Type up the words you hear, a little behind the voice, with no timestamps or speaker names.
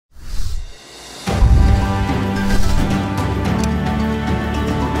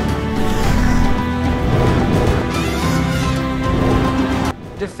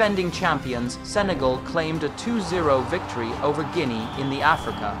Defending champions, Senegal claimed a 2-0 victory over Guinea in the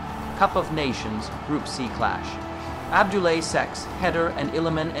Africa Cup of Nations Group C clash. Abdoulaye Seck's header and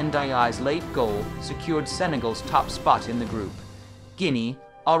Iliman Ndiaye's late goal secured Senegal's top spot in the group. Guinea,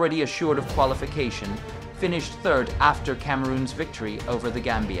 already assured of qualification, finished third after Cameroon's victory over the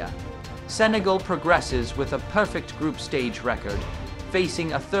Gambia. Senegal progresses with a perfect group stage record,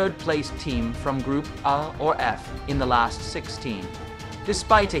 facing a third-place team from Group A or F in the last 16.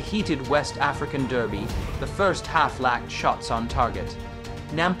 Despite a heated West African derby, the first half lacked shots on target.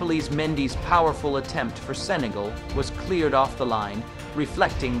 Nampalys Mendy's powerful attempt for Senegal was cleared off the line,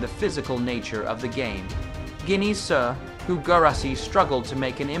 reflecting the physical nature of the game. Guinea's Sir Guirassy struggled to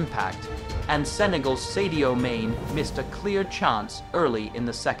make an impact, and Senegal's Sadio Mane missed a clear chance early in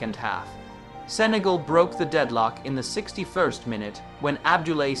the second half. Senegal broke the deadlock in the 61st minute when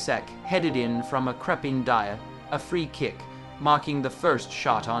Abdoulaye Seck headed in from a Crépin Diaye, a free kick, marking the first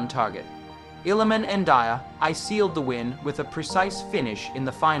shot on target. Iliman Ndiaye sealed the win with a precise finish in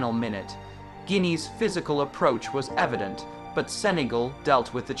the final minute. Guinea's physical approach was evident, but Senegal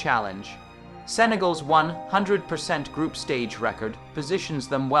dealt with the challenge. Senegal's 100% group stage record positions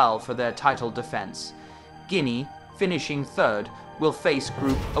them well for their title defense. Guinea, finishing third, will face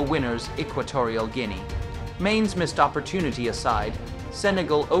Group A winners Equatorial Guinea. Mane's missed opportunity aside,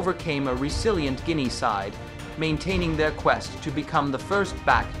 Senegal overcame a resilient Guinea side, maintaining their quest to become the first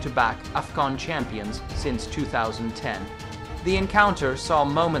back-to-back AFCON champions since 2010. The encounter saw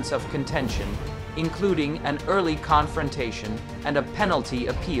moments of contention, including an early confrontation and a penalty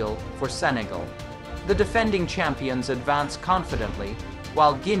appeal for Senegal. The defending champions advance confidently,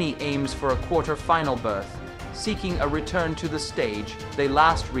 while Guinea aims for a quarter-final berth, seeking a return to the stage they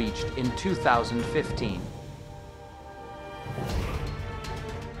last reached in 2015.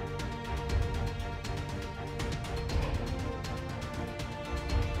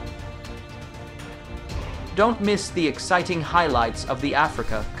 Don't miss the exciting highlights of the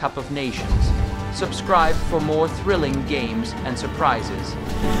Africa Cup of Nations. Subscribe for more thrilling games and surprises.